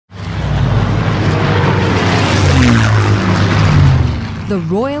The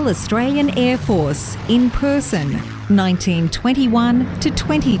Royal Australian Air Force in person, 1921 to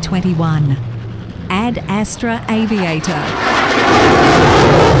 2021. Ad Astra Aviator.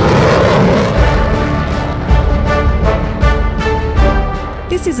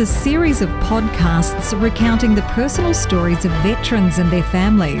 This is a series of podcasts recounting the personal stories of veterans and their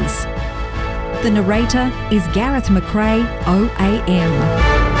families. The narrator is Gareth McRae,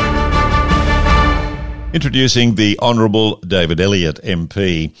 OAM. Introducing the Honourable David Elliott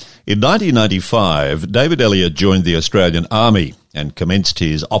MP. In 1995, David Elliott joined the Australian Army and commenced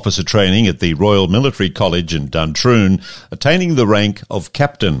his officer training at the Royal Military College in Duntroon, attaining the rank of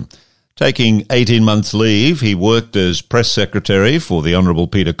captain. Taking 18 months leave, he worked as press secretary for the Honourable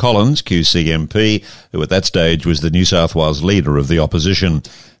Peter Collins, QC MP, who at that stage was the New South Wales leader of the opposition.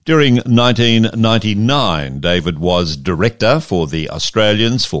 During 1999, David was director for the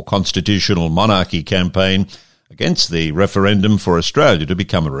Australians for Constitutional Monarchy campaign against the referendum for Australia to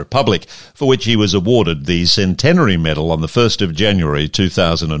become a republic, for which he was awarded the Centenary Medal on the 1st of January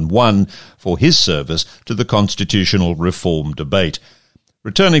 2001 for his service to the constitutional reform debate.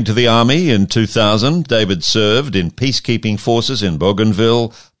 Returning to the Army in 2000, David served in peacekeeping forces in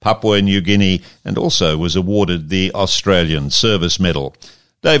Bougainville, Papua New Guinea, and also was awarded the Australian Service Medal.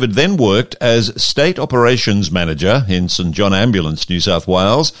 David then worked as State Operations Manager in St John Ambulance, New South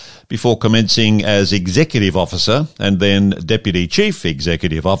Wales, before commencing as Executive Officer and then Deputy Chief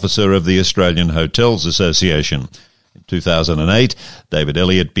Executive Officer of the Australian Hotels Association. In 2008, David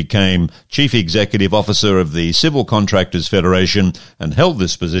Elliott became Chief Executive Officer of the Civil Contractors Federation and held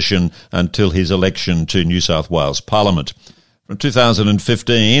this position until his election to New South Wales Parliament. From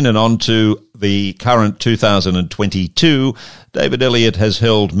 2015 and on to the current 2022, David Elliott has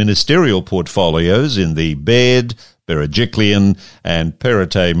held ministerial portfolios in the Baird, Berejiklian and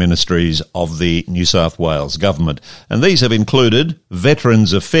Perrottet ministries of the New South Wales Government. And these have included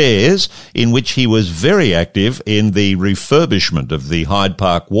Veterans Affairs, in which he was very active in the refurbishment of the Hyde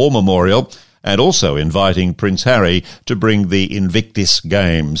Park War Memorial, and also inviting Prince Harry to bring the Invictus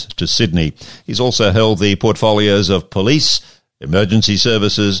Games to Sydney. He's also held the portfolios of Police, Emergency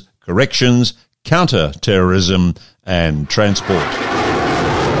Services, Corrections, Counter-Terrorism and Transport.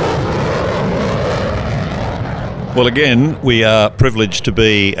 Well, again, we are privileged to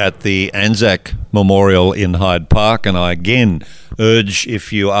be at the Anzac Memorial in Hyde Park, and I again urge,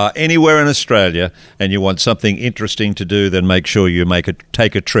 if you are anywhere in Australia and you want something interesting to do, then make sure you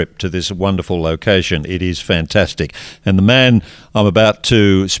take a trip to this wonderful location. It is fantastic. And the man I'm about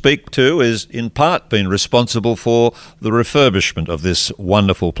to speak to is in part been responsible for the refurbishment of this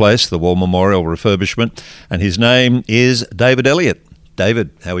wonderful place, the War Memorial refurbishment, and his name is David Elliott.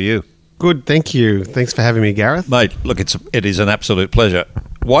 David, how are you? Good, thank you. Thanks for having me, Gareth. Mate, look, it is an absolute pleasure.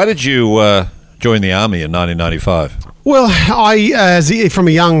 Why did you join the Army in 1995? Well, I, from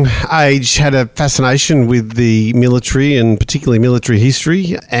a young age, had a fascination with the military and particularly military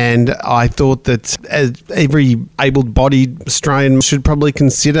history, and I thought that every able-bodied Australian should probably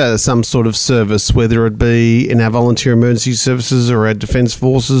consider some sort of service, whether it be in our volunteer emergency services or our defence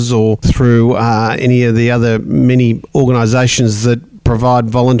forces or through any of the other many organisations that provide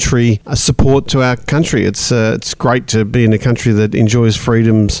voluntary support to our country. It's great to be in a country that enjoys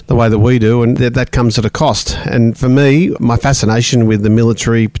freedoms the way that we do, and that comes at a cost. And for me, my fascination with the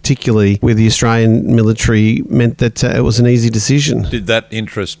military, particularly with the Australian military, meant that it was an easy decision. Did that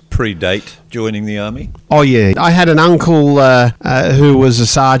interest predate joining the Army? Oh, yeah. I had an uncle who was a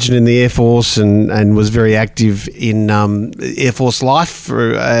sergeant in the Air Force and was very active in Air Force life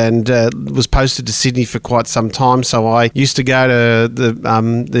and was posted to Sydney for quite some time. So I used to go to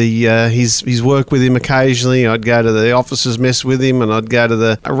his work with him occasionally. I'd go to the officers' mess with him, and I'd go to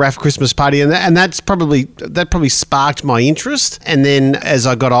the RAF Christmas party, and that probably sparked my interest. And then as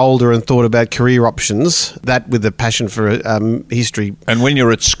I got older and thought about career options, that with a passion for history. And when you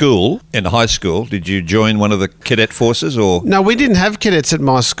were at school, in high school, did you join one of the cadet forces, or? No, we didn't have cadets at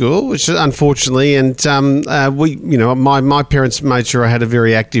my school, which unfortunately, and my parents made sure I had a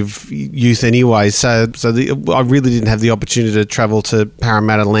very active youth anyway. So I really didn't have the opportunity to travel to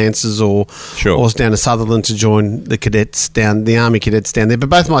Parramatta Lancers or down to Sutherland to join the Army cadets down there. But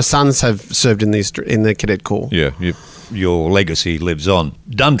both my sons have served in the cadet corps. Yeah. Your legacy lives on.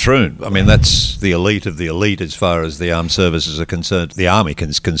 Duntroon, I mean, that's the elite of the elite as far as the armed services are concerned, the Army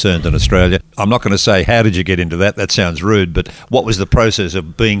is concerned in Australia. I'm not going to say how did you get into that, that sounds rude, but what was the process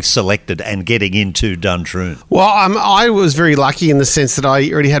of being selected and getting into Duntroon? Well, I was very lucky in the sense that I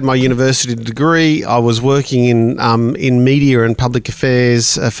already had my university degree. I was working in media and public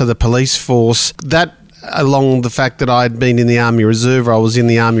affairs for the police force. That along the fact that I had been in the Army Reserve, or I was in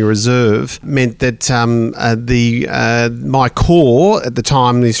the Army Reserve, meant that my corps at the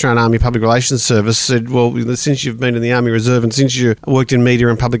time, the Australian Army Public Relations Service, said, well, since you've been in the Army Reserve and since you worked in media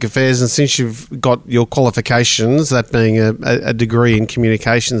and public affairs and since you've got your qualifications, that being a degree in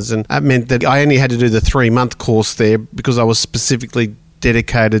communications, and that meant that I only had to do the 3-month course there because I was specifically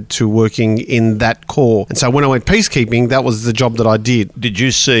dedicated to working in that corps. And so when I went peacekeeping, that was the job that I did. Did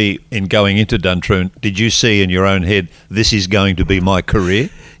you see, in going into Duntroon, did you see in your own head, this is going to be my career?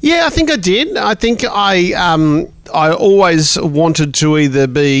 Yeah, I think I did. I think I always wanted to either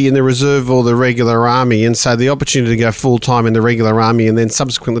be in the reserve or the regular army, and so the opportunity to go full-time in the regular army and then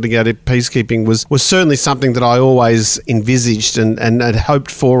subsequently to go to peacekeeping was certainly something that I always envisaged and had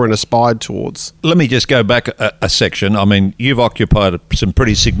hoped for and aspired towards. Let me just go back a section. I mean, you've occupied some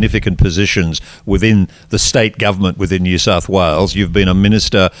pretty significant positions within the state government within New South Wales. You've been a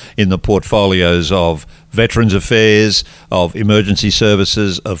minister in the portfolios of Veterans Affairs, of Emergency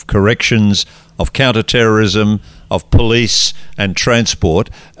Services, of Corrections, of Counter-Terrorism, of Police and Transport,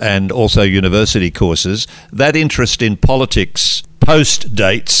 and also university courses. That interest in politics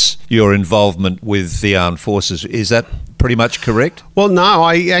post-dates your involvement with the armed forces. Is that pretty much correct? Well, no,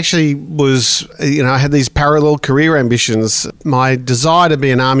 I actually was, I had these parallel career ambitions. My desire to be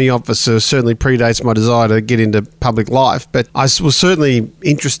an army officer certainly predates my desire to get into public life, but I was certainly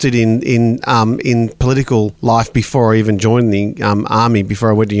interested in political life before I even joined the army, before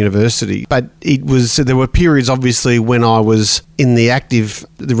I went to university. But there were periods, obviously, when I was in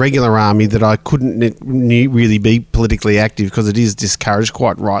the regular army that I couldn't really be politically active because it is discouraged,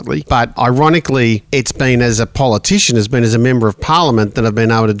 quite rightly. But ironically, it's been as a politician, has been as a member of parliament, that I've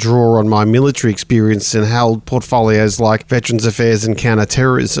been able to draw on my military experience and held portfolios like Veterans Affairs and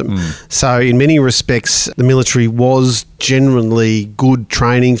Counter-Terrorism. So in many respects, the military was generally good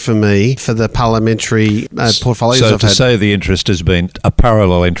training for me for the parliamentary portfolios so I've had. So to say the interest has been a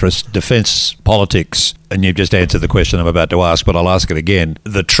parallel interest, defence politics, and you've just answered the question I'm about to ask, but I'll ask it again.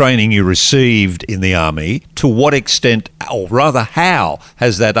 The training you received in the army, to what extent, or rather how,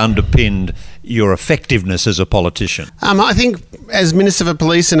 has that underpinned your effectiveness as a politician? I think as Minister for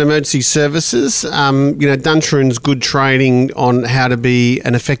Police and Emergency Services, Duntroon's good training on how to be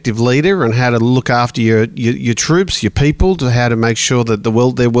an effective leader and how to look after your troops, your people, to how to make sure that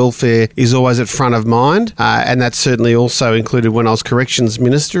their welfare is always at front of mind. And that certainly also included when I was Corrections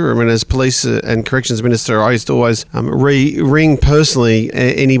Minister. I mean, as Police and Corrections Minister, I used to always ring personally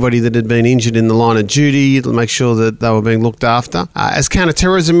anybody that had been injured in the line of duty to make sure that they were being looked after. As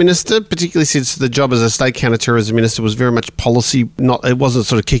Counter-Terrorism Minister, particularly since the job as a state counter-terrorism minister was very much policy, it wasn't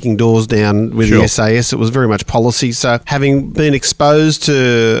sort of kicking doors down with the SAS, it was very much policy. So having been exposed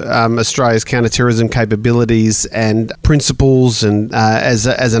to Australia's counter-terrorism capabilities and principles, and as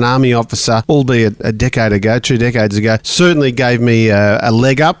an army officer, albeit a decade ago, 2 decades ago, certainly gave me a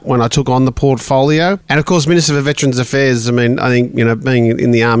leg up when I took on the portfolio. And of course, Minister for Veterans Affairs, I mean, I think, being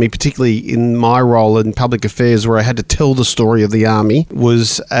in the army, particularly in my role in public affairs where I had to tell the story of the army,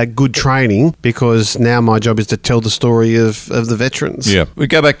 was a good training, because now my job is to tell the story of the veterans. Yeah. We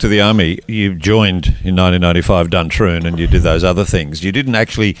go back to the army. You joined in 1995 Duntroon and you did those other things. You didn't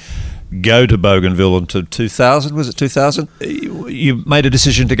actually go to Bougainville until 2000, was it 2000? You made a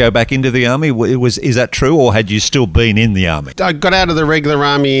decision to go back into the army. Is that true, or had you still been in the army? I got out of the regular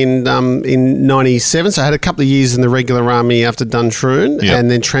army in 97, so I had a couple of years in the regular army after Duntroon, and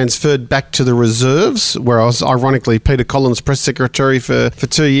then transferred back to the reserves, where I was ironically Peter Collins' press secretary for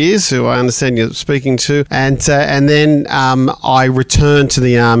 2 years, who I understand you're speaking to, and then I returned to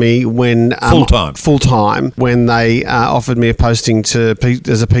the army when full time when they offered me a posting as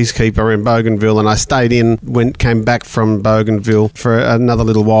a peacekeeper in Bougainville, and I stayed came back from Bougainville for another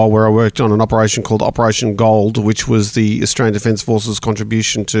little while, where I worked on an operation called Operation Gold, which was the Australian Defence Force's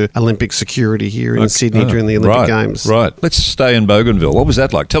contribution to Olympic security here in Sydney during the Olympic Games. Right. Let's stay in Bougainville. What was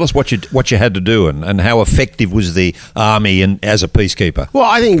that like? Tell us what you had to do and how effective was the army as a peacekeeper? Well,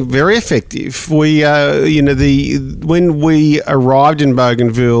 I think very effective. We, when we arrived in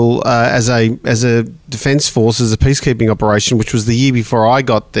Bougainville as a Defence Force, as a peacekeeping operation, which was the year before I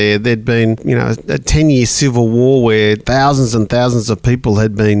got there, there'd been, a 10-year civil war where thousands and thousands of people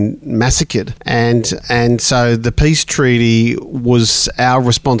had been massacred. And so the peace treaty was our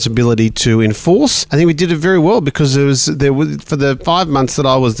responsibility to enforce. I think we did it very well, because there was for the 5 months that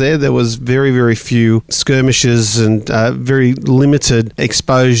I was there was very, very few skirmishes and very limited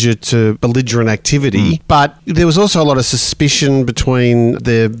exposure to belligerent activity. But there was also a lot of suspicion between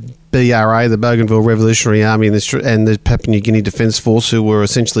the BRA, the Bougainville Revolutionary Army, and the Papua New Guinea Defence Force, who were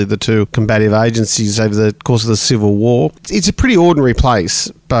essentially the two combative agencies over the course of the Civil War. It's a pretty ordinary place,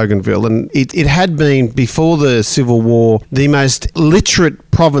 Bougainville, and it had been, before the Civil War, the most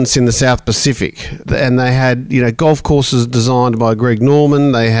literate province in the South Pacific. And they had, golf courses designed by Greg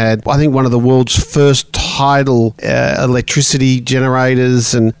Norman. They had, I think, one of the world's first tidal electricity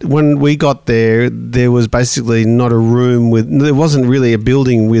generators. And when we got there, there was basically not a room there wasn't really a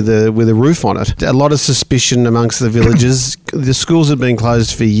building with a roof on it. A lot of suspicion amongst the villagers. The schools had been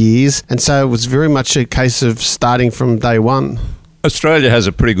closed for years, and so it was very much a case of starting from day one. Australia has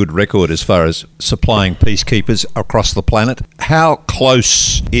a pretty good record as far as supplying peacekeepers across the planet. How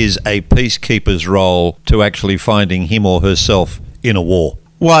close is a peacekeeper's role to actually finding him or herself in a war?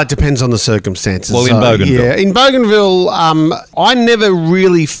 Well, it depends on the circumstances. Well, in Bougainville. Yeah, in Bougainville, I never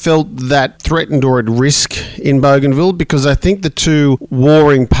really felt that threatened or at risk in Bougainville, because I think the two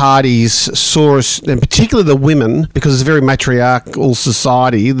warring parties saw us, and particularly the women, because it's a very matriarchal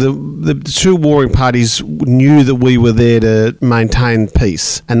society, the two warring parties knew that we were there to maintain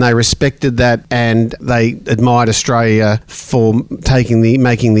peace, and they respected that, and they admired Australia for making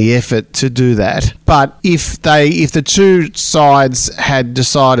the effort to do that. But if the two sides had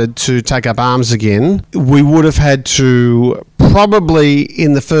decided to take up arms again, we would have had to probably,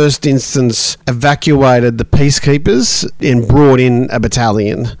 in the first instance, evacuated the peacekeepers and brought in a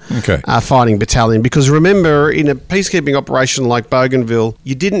battalion, fighting battalion. Because remember, in a peacekeeping operation like Bougainville,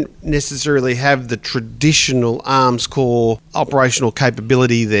 you didn't necessarily have the traditional arms corps operational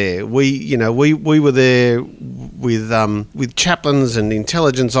capability there. We were there with chaplains and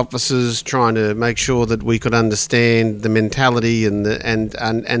intelligence officers trying to make sure that we could understand the mentality and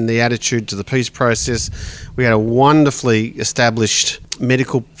the attitude to the peace process. We had a wonderfully established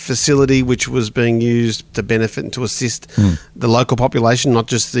medical facility which was being used to benefit and to assist the local population, not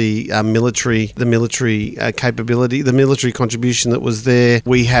just the military capability, the military contribution that was there.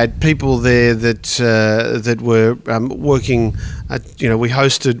 We had people there that were working. We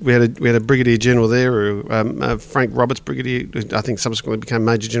had a brigadier general there, Frank Roberts, brigadier, who I think subsequently became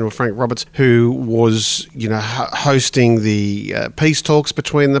Major General Frank Roberts, who was hosting the peace talks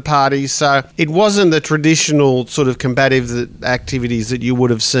between the parties. So it wasn't the traditional sort of combative activities that you would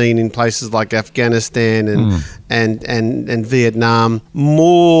have seen in places like Afghanistan and Vietnam.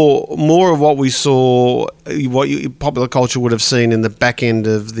 More of what we saw, popular culture would have seen in the back end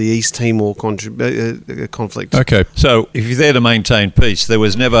of the East Timor conflict. Okay, so if you're there to maintain peace, there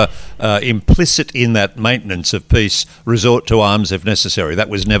was never implicit in that maintenance of peace resort to arms if necessary. That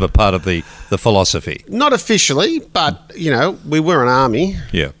was never part of the philosophy. Not officially, but we were an army,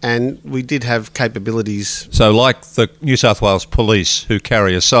 yeah, and we did have capabilities. So, like the New South Wales Police who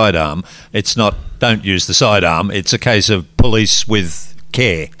carry a sidearm, it's not don't use the sidearm. It's a case of police with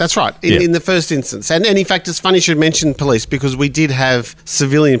care. That's right, in the first instance. And in fact, it's funny you should mention police, because we did have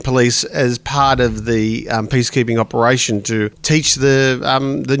civilian police as part of the peacekeeping operation to teach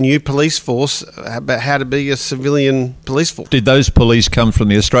the new police force about how to be a civilian police force. Did those police come from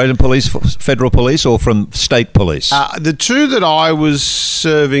the Australian Police, Federal Police, or from state police? The two that I was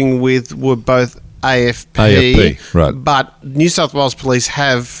serving with were both AFP, right. But New South Wales Police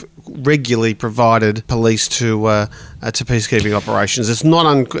have regularly provided police to peacekeeping operations. It's not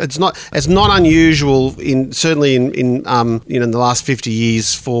unusual in the last 50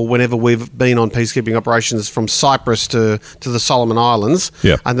 years for whenever we've been on peacekeeping operations from Cyprus to the Solomon Islands.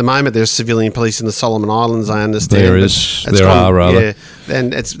 Yeah. At the moment, there's civilian police in the Solomon Islands, I understand. Rather. Yeah,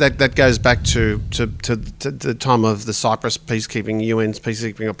 and that goes back to the time of the Cyprus UN's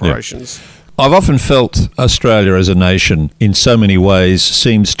peacekeeping operations. Yeah. I've often felt Australia as a nation, in so many ways,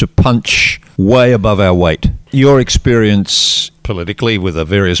 seems to punch way above our weight. Your experience politically with the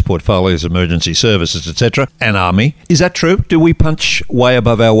various portfolios, emergency services, etc., and army, is that true? Do we punch way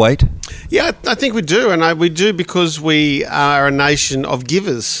above our weight? Yeah, I think we do, and we do because we are a nation of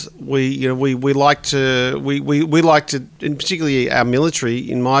givers. We like to, and particularly our military,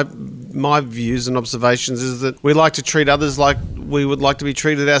 in my views and observations, is that we like to treat others like we would like to be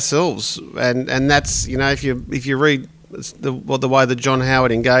treated ourselves, and that's if you read the way that John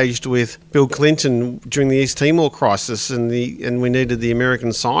Howard engaged with Bill Clinton during the East Timor crisis, and we needed the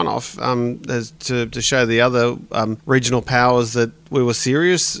American sign-off to show the other regional powers that we were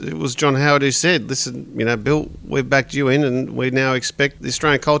serious. It was John Howard who said, "Listen, Bill, we've backed you in, and we now expect the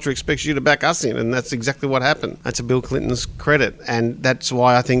Australian culture expects you to back us in," and that's exactly what happened. That's to Bill Clinton's credit, and that's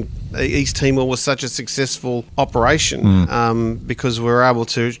why I think East Timor was such a successful operation, because we were able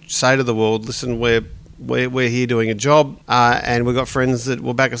to say to the world, "Listen, we're here doing a job, and we've got friends that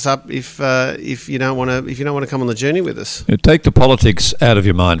will back us up if you don't want to come on the journey with us." Take the politics out of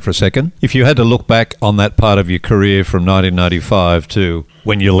your mind for a second. If you had to look back on that part of your career from 1995 to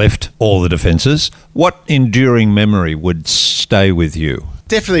when you left all the defences, what enduring memory would stay with you?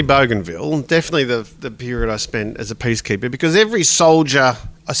 Definitely Bougainville. Definitely the period I spent as a peacekeeper, because every soldier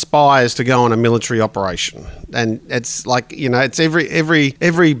aspires to go on a military operation, and it's like, it's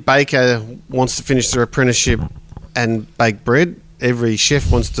every baker wants to finish their apprenticeship and bake bread. Every chef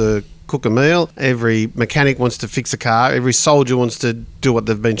wants to cook a meal. Every mechanic wants to fix a car. Every soldier wants to do what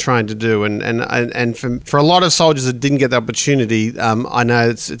they've been trained to do. And for a lot of soldiers that didn't get the opportunity, I know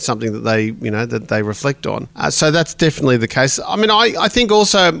it's something that they reflect on. So that's definitely the case. I mean, I think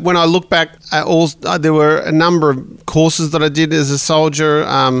also when I look back at there were a number of courses that I did as a soldier,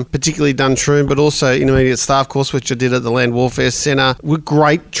 particularly Duntroon, but also intermediate staff course, which I did at the Land Warfare Centre, were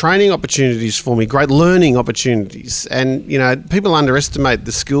great training opportunities for me, great learning opportunities. And, people underestimate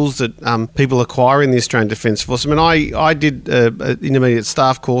the skills that people acquire in the Australian Defence Force. I mean, I did intermediate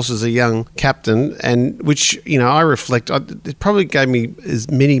staff course as a young captain, and which, I reflect, it probably gave me as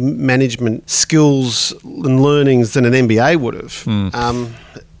many management skills and learnings than an MBA would have.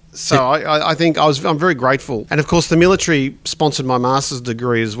 So I think I'm very grateful, and of course the military sponsored my master's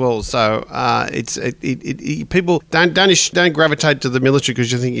degree as well. So people don't gravitate to the military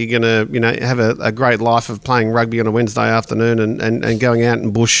because you think you're going to have a great life of playing rugby on a Wednesday afternoon and going out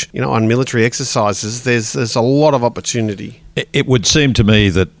in bush on military exercises. There's a lot of opportunity. It would seem to me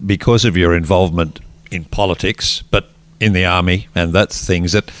that because of your involvement in politics, but in the army and that's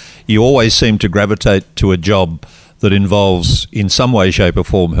things, that you always seem to gravitate to a job that involves in some way, shape or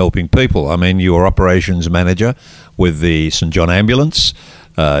form helping people. I mean, you were operations manager with the St John Ambulance.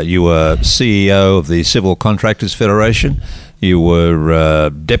 You were CEO of the Civil Contractors Federation. You were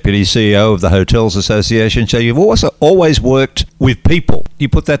Deputy CEO of the Hotels Association. So you've always worked with people. You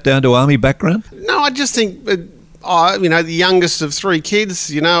put that down to Army background? No, I just think... the youngest of three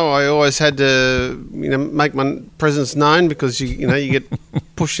kids, I always had to, make my presence known because, you get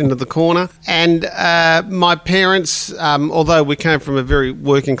pushed into the corner. And my parents, although we came from a very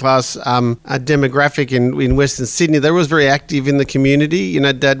working class demographic in Western Sydney, they were very active in the community.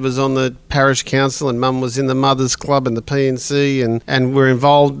 Dad was on the parish council and Mum was in the Mothers Club and the PNC and we're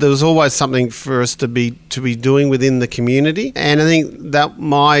involved. There was always something for us to be doing within the community. And I think that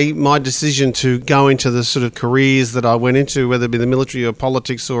my decision to go into the sort of careers that I went into, whether it be the military or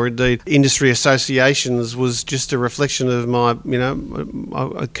politics or indeed industry associations, was just a reflection of my,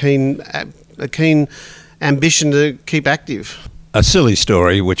 a keen ambition to keep active. A silly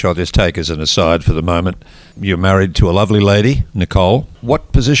story, which I'll just take as an aside for the moment. You're married to a lovely lady, Nicole.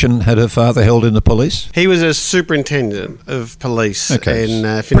 What position had her father held in the police? He was a superintendent of police. Okay.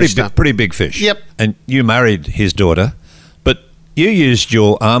 And finished up. Pretty big fish. Yep. And you married his daughter, but you used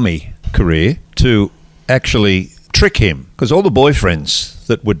your army career to actually trick him, because all the boyfriends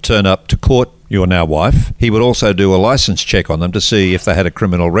that would turn up to court your now wife, he would also do a license check on them to see if they had a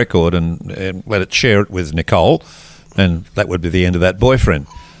criminal record and let it share it with Nicole, and that would be the end of that boyfriend.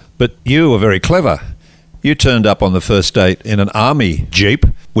 But you were very clever. You turned up on the first date in an army jeep,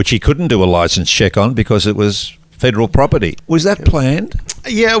 which he couldn't do a license check on because it was federal property. Was that planned?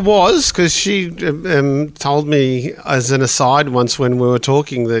 Yeah, it was, because she told me as an aside once when we were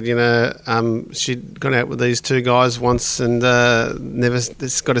talking that, she'd gone out with these two guys once and never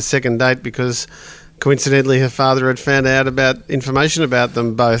got a second date because coincidentally her father had found out about information about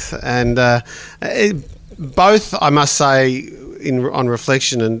them both. And both, I must say, on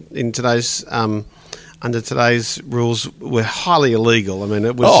reflection and in today's... under today's rules, were highly illegal. I mean,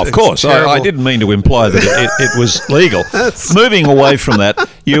 it was... Oh, of course. I didn't mean to imply that it was legal. Moving away from that,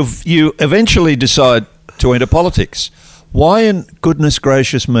 you eventually decide to enter politics. Why in goodness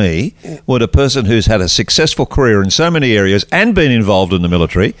gracious me would a person who's had a successful career in so many areas and been involved in the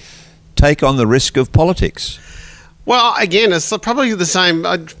military take on the risk of politics? Well, again, it's probably the same...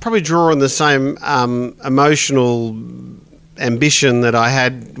 I'd probably draw on the same emotional... ambition that I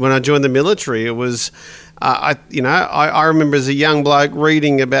had when I joined the military. It was, I remember as a young bloke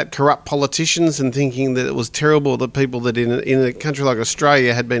reading about corrupt politicians and thinking that it was terrible that people that in a country like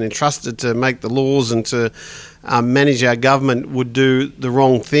Australia had been entrusted to make the laws and to manage our government would do the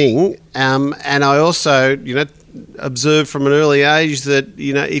wrong thing. And I also, observed from an early age that,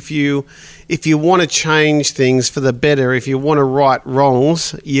 if you want to change things for the better, if you want to right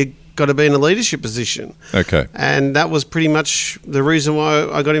wrongs, you got to be in a leadership position. Okay. And that was pretty much the reason why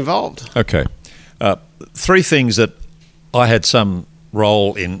I got involved. Okay. Three things that I had some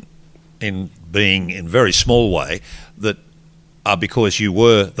role in being in very small way that are because you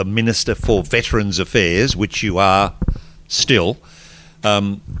were the Minister for Veterans Affairs, which you are still.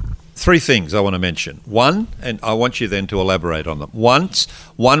 Three things I want to mention. One, and I want you then to elaborate on them.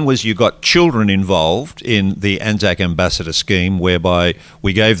 One was you got children involved in the Anzac Ambassador scheme, whereby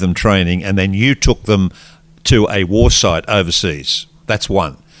we gave them training and then you took them to a war site overseas. That's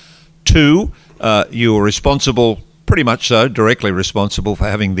one. Two, you were responsible, pretty much so, directly responsible for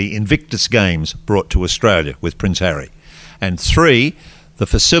having the Invictus Games brought to Australia with Prince Harry. And three, the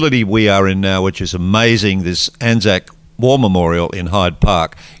facility we are in now, which is amazing, this Anzac War Memorial in Hyde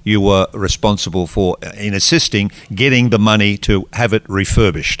Park, you were responsible for, in assisting, getting the money to have it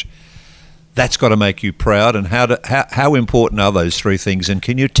refurbished. That's got to make you proud. And how important are those three things? And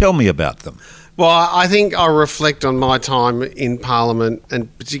can you tell me about them? Well, I think I reflect on my time in Parliament,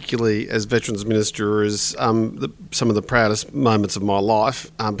 and particularly as Veterans Minister, as some of the proudest moments of my life,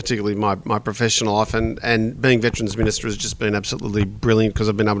 particularly my professional life. And being Veterans Minister has just been absolutely brilliant because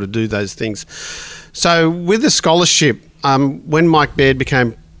I've been able to do those things. So with the scholarship, when Mike Baird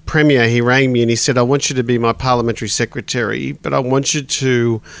became Premier, he rang me and he said, I want you to be my Parliamentary Secretary, but I want you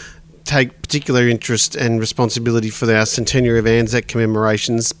to take particular interest and responsibility for our centenary of Anzac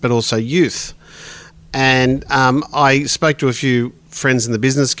commemorations, but also youth. And I spoke to a few friends in the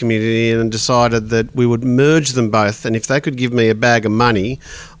business community and decided that we would merge them both. And if they could give me a bag of money,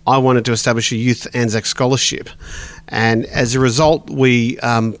 I wanted to establish a youth Anzac scholarship. And as a result, we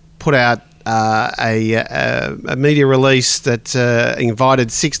put out a media release that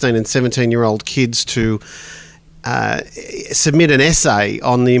invited 16 and 17-year-old kids to submit an essay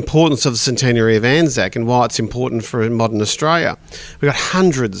on the importance of the centenary of Anzac and why it's important for modern Australia. We got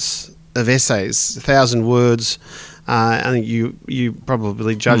hundreds of essays, 1,000 words. I think you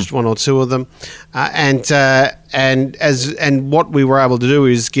probably judged one or two of them, and what we were able to do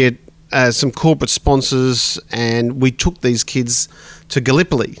is get some corporate sponsors, and we took these kids to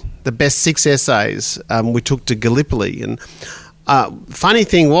Gallipoli. The best 6 essays we took to Gallipoli, and funny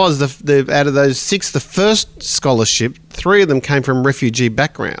thing was, out of those 6, the first scholarship, 3 of them came from refugee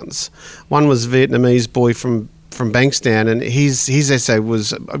backgrounds. One was a Vietnamese boy from Bankstown, and his essay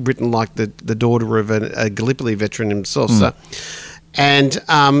was written like the daughter of a Gallipoli veteran himself. So, and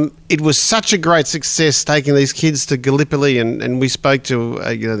it was such a great success taking these kids to Gallipoli, and we spoke to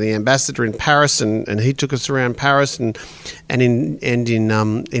the ambassador in Paris, and he took us around Paris, and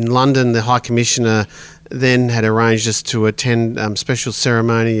in London, the High Commissioner then had arranged us to attend special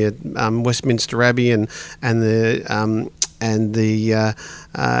ceremony at Westminster Abbey, and the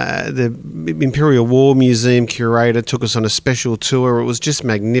Imperial War Museum curator took us on a special tour. It was just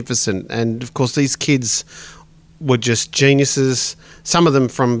magnificent. And of course, these kids were just geniuses. Some of them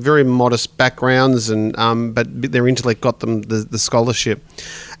from very modest backgrounds, but their intellect got them the scholarship.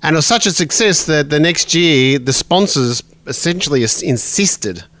 And it was such a success that the next year, the sponsors essentially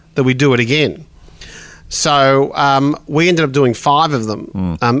insisted that we do it again. So we ended up doing 5 of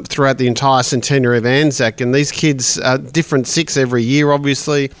them throughout the entire centenary of Anzac. And these kids, different 6 every year,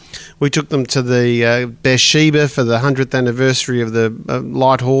 obviously. We took them to the Beersheba for the 100th anniversary of the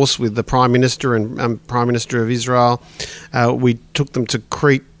Light Horse with the Prime Minister and Prime Minister of Israel. We took them to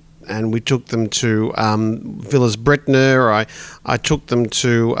Crete, and we took them to Villas Bretna. I took them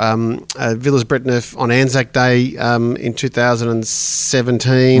to Villas Bretna on Anzac Day in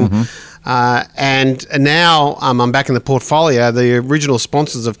 2017. And now I'm back in the portfolio. The original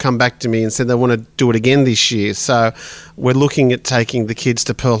sponsors have come back to me and said they want to do it again this year. So we're looking at taking the kids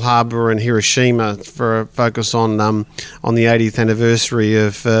to Pearl Harbor and Hiroshima for a focus on the 80th anniversary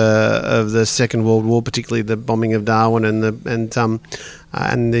of the Second World War, particularly the bombing of Darwin and the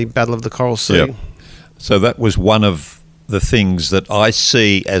Battle of the Coral Sea. Yep. So that was one of the things that I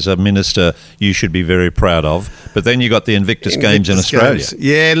see as a minister you should be very proud of. But then you got the Invictus Games in Australia. Games.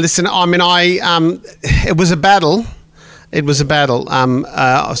 Yeah, listen, I mean, it was a battle. It was a battle.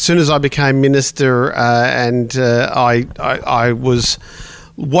 As soon as I became minister, I was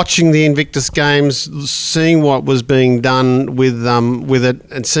watching the Invictus Games, seeing what was being done with it,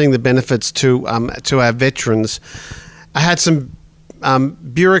 and seeing the benefits to our veterans. I had some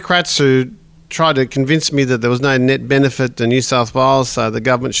bureaucrats who tried to convince me that there was no net benefit to New South Wales, so the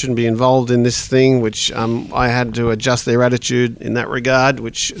government shouldn't be involved in this thing, which I had to adjust their attitude in that regard,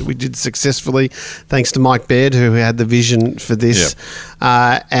 which we did successfully, thanks to Mike Baird, who had the vision for this.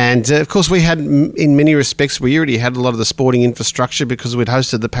 Yep. And of course, we had, in many respects, we already had a lot of the sporting infrastructure because we'd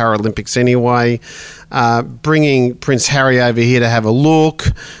hosted the Paralympics anyway. Bringing Prince Harry over here to have a look,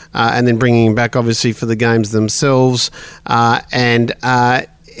 and then bringing him back, obviously, for the games themselves.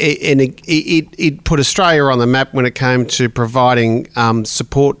 It put Australia on the map when it came to providing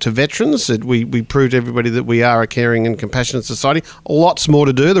support to veterans. We proved to everybody that we are a caring and compassionate society. Lots more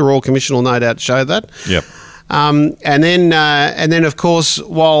to do. The Royal Commission will no doubt show that. Yep. And then, of course,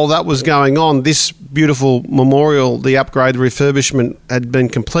 while that was going on, this beautiful memorial, the upgrade, the refurbishment had been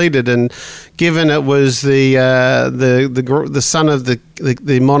completed, and given it was the son of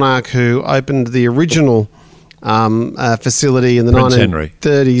the monarch who opened the original facility in the Prince Henry.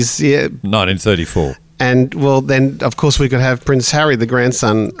 1930s. Yeah. 1934. And, well, then, of course, we could have Prince Harry, the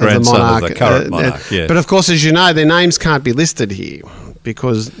grandson of the monarch. Of the current monarch, yeah. But, of course, as you know, their names can't be listed here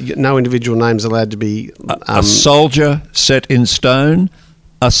because no individual name's allowed to be... a soldier set in stone,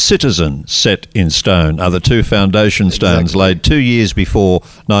 a citizen set in stone are the two foundation stones laid 2 years before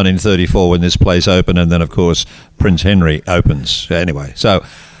 1934 when this place opened, and then, of course, Prince Henry opens. Anyway, so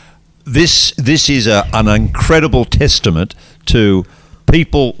this is an incredible testament to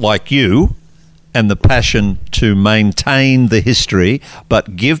people like you and the passion to maintain the history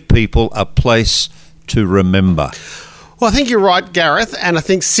but give people a place to remember. Well, I think you're right, Gareth, and I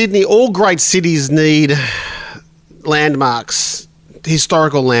think Sydney, all great cities need landmarks,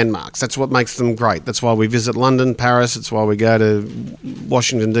 historical landmarks. That's what makes them great. That's why we visit London, Paris. It's why we go to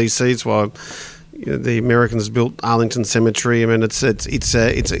Washington, D.C. It's why the Americans built Arlington Cemetery. I mean, it's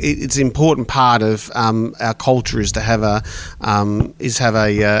an important part of our culture is to have a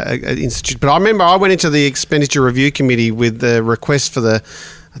institute. But I remember I went into the Expenditure Review Committee with the request for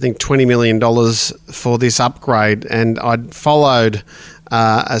I think $20 million for this upgrade, and I'd followed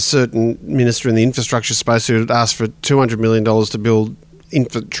a certain minister in the infrastructure space who had asked for $200 million to build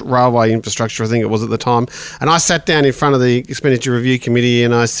railway infrastructure, I think it was at the time. And I sat down in front of the Expenditure Review Committee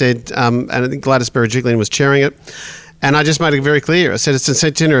and I said, and I think Gladys Berejiklian was chairing it, and I just made it very clear. I said, it's the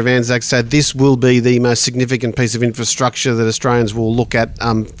centenary of Anzac, so this will be the most significant piece of infrastructure that Australians will look at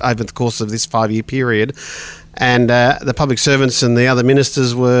over the course of this 5-year period. And the public servants and the other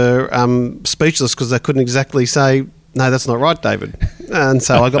ministers were speechless because they couldn't exactly say, no, that's not right, David. And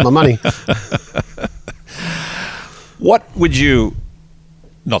so I got my money. What would you...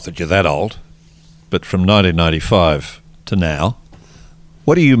 Not that you're that old, but from 1995 to now,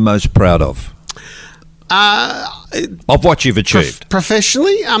 what are you most proud of? Of what you've achieved?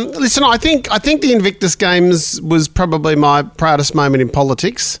 Professionally? Listen, I think the Invictus Games was probably my proudest moment in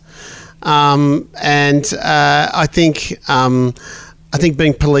politics. I think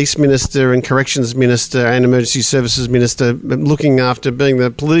being police minister and corrections minister and emergency services minister, looking after being the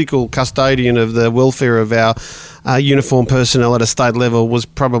political custodian of the welfare of our uniformed personnel at a state level was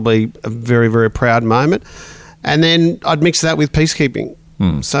probably a very, very proud moment. And then I'd mix that with peacekeeping.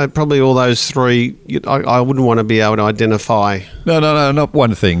 So probably all those three, I wouldn't want to be able to identify. No, not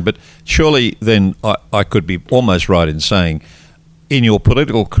one thing. But surely then I could be almost right in saying in your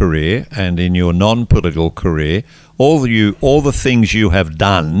political career and in your non-political career, all the things you have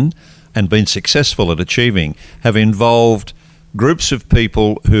done and been successful at achieving have involved groups of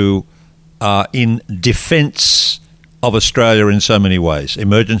people who are in defence of Australia in so many ways.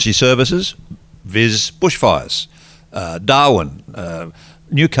 Emergency services, viz. Bushfires, Darwin,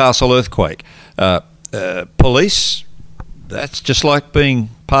 Newcastle earthquake, police, that's just like being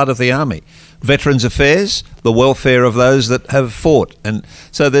part of the army. Veterans Affairs, the welfare of those that have fought. And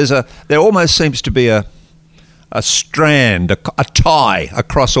so there almost seems to be a strand, a tie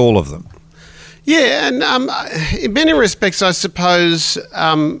across all of them. Yeah, and in many respects, I suppose,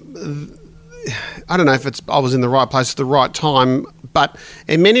 I don't know if I was in the right place at the right time, but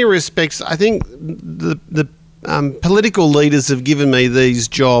in many respects, I think the political leaders have given me these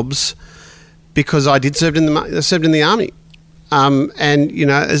jobs because I did served in the army. And you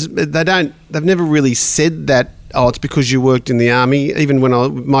know, they've never really said that. Oh, it's because you worked in the army. Even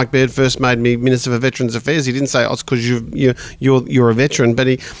when Mike Baird first made me Minister for Veterans Affairs, he didn't say, "Oh, it's because you're a veteran."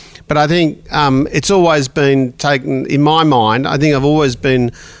 But I think it's always been taken in my mind. I think I've always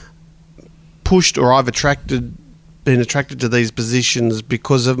been pushed, or I've been attracted to these positions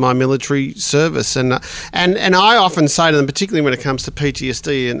because of my military service. And I often say to them, particularly when it comes to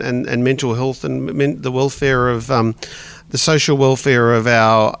PTSD and mental health and the welfare of the social welfare of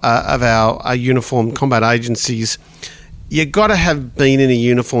our uniformed combat agencies, you got to have been in a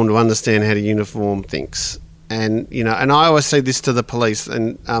uniform to understand how the uniform thinks. And you know, and I always say this to the police,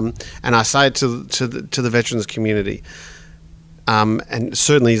 and I say it to the veterans community, and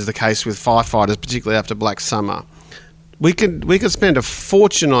certainly is the case with firefighters, particularly after Black Summer. We could spend a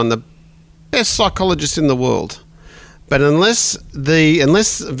fortune on the best psychologists in the world, but unless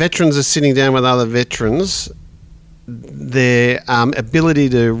veterans are sitting down with other veterans, their ability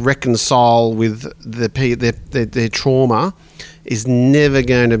to reconcile with their trauma is never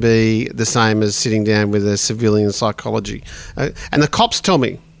going to be the same as sitting down with a civilian psychology. And the cops tell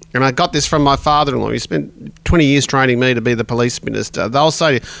me, and I got this from my father-in-law, he spent 20 years training me to be the police minister. They'll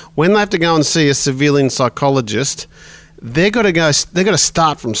say when they have to go and see a civilian psychologist, they've got to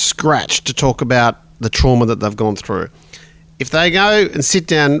start from scratch to talk about the trauma that they've gone through. If they go and sit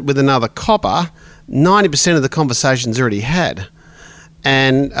down with another copper, 90% of the conversation's already had.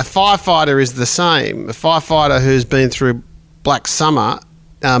 And a firefighter is the same. A firefighter who's been through Black Summer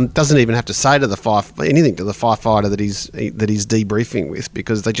doesn't even have to say to anything to the firefighter that he's debriefing with,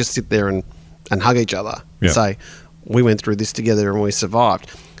 because they just sit there and hug each other and say, we went through this together and we survived.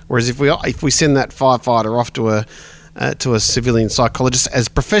 Whereas if we send that firefighter off to a civilian psychologist, as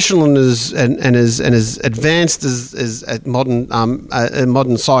professional and as advanced as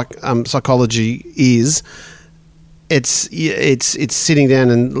modern psychology is, it's sitting down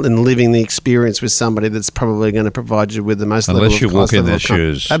and living the experience with somebody that's probably going to provide you with the most level of unless you walk in their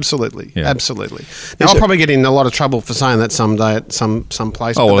shoes. Absolutely. Now, I'll probably get in a lot of trouble for saying that someday at some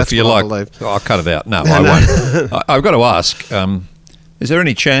place. Oh, well, if you like, I'll cut it out. No, I won't. I've got to ask, is there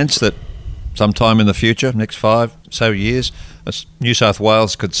any chance that sometime in the future, next 5 so years, New South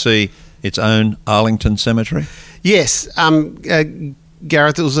Wales could see its own Arlington Cemetery? Yes.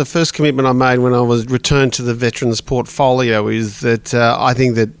 Gareth, it was the first commitment I made when I was returned to the Veterans portfolio, is that I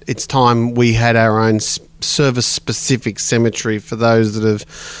think that it's time we had our own service-specific cemetery for those that have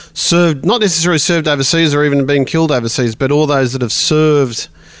served, not necessarily served overseas or even been killed overseas, but all those that have served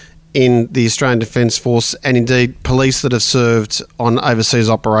in the Australian Defence Force, and indeed police that have served on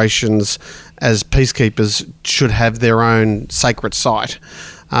overseas operations as peacekeepers should have their own sacred site.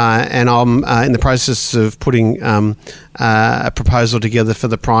 And I'm in the process of putting a proposal together for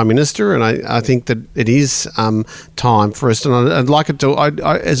the Prime Minister, and I think that it is time for us. And I'd like it to,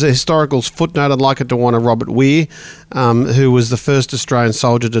 as a historical footnote, I'd like it to honour Robert Weir, who was the first Australian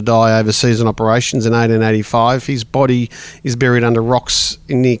soldier to die overseas in operations in 1885. His body is buried under rocks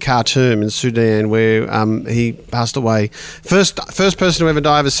near Khartoum in Sudan, where he passed away. First person to ever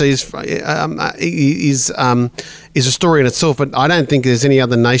die overseas is a story in itself, but I don't think there's any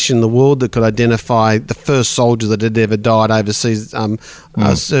other nation in the world that could identify the first soldier that had ever died overseas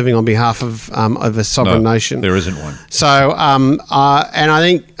serving on behalf of a sovereign nation. There isn't one. So, and I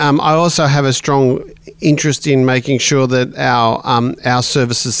think I also have a strong interest in making sure that our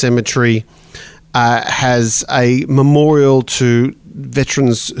services cemetery has a memorial to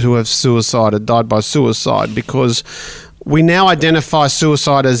veterans who have died by suicide, because we now identify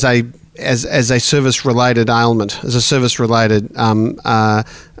suicide as a service-related ailment, as a service-related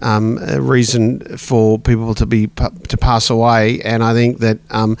reason for people to pass away. And I think that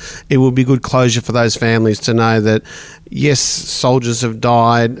it will be good closure for those families to know that, yes, soldiers have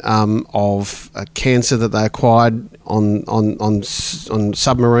died of cancer that they acquired on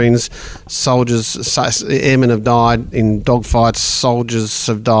submarines. Airmen have died in dogfights. Soldiers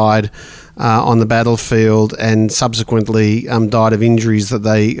have died on the battlefield, and subsequently died of injuries that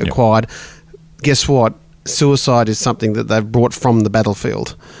they acquired. Guess what? Suicide is something that they've brought from the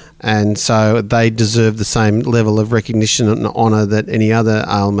battlefield, and so they deserve the same level of recognition and honour that any other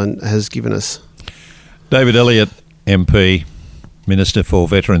ailment has given us. David Elliott, MP, Minister for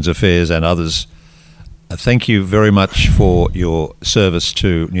Veterans Affairs and others, thank you very much for your service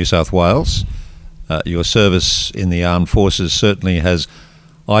to New South Wales. Your service in the armed forces certainly has,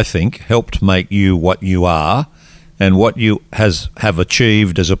 I think, helped make you what you are, and what you have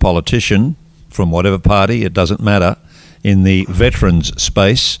achieved as a politician from whatever party, it doesn't matter, in the veterans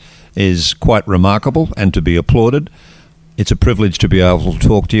space is quite remarkable and to be applauded. It's a privilege to be able to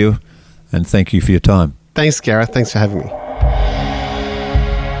talk to you, and thank you for your time. Thanks, Gareth. Thanks for having me.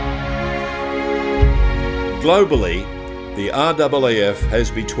 Globally, the RAAF has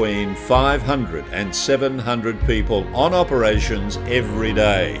between 500 and 700 people on operations every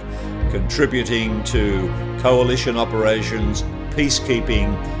day, contributing to coalition operations,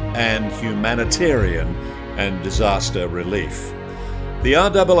 peacekeeping, and humanitarian and disaster relief. The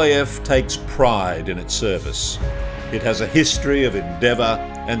RAAF takes pride in its service. It has a history of endeavour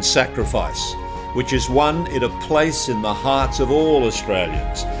and sacrifice, which has won it a place in the hearts of all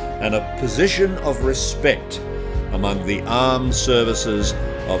Australians and a position of respect among the armed services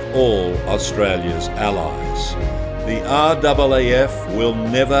of all Australia's allies. The RAAF will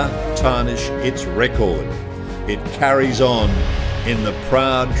never tarnish its record. It carries on in the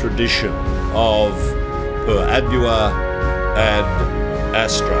proud tradition of Per Ardua ad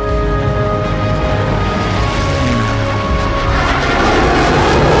Astra.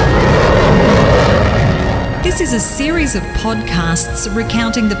 This is a series of podcasts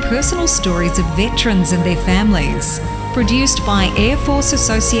recounting the personal stories of veterans and their families. Produced by Air Force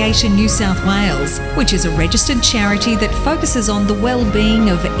Association New South Wales, which is a registered charity that focuses on the well-being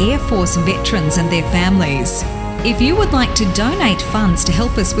of Air Force veterans and their families. If you would like to donate funds to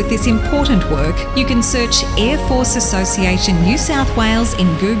help us with this important work, you can search Air Force Association New South Wales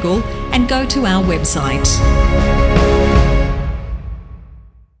in Google and go to our website.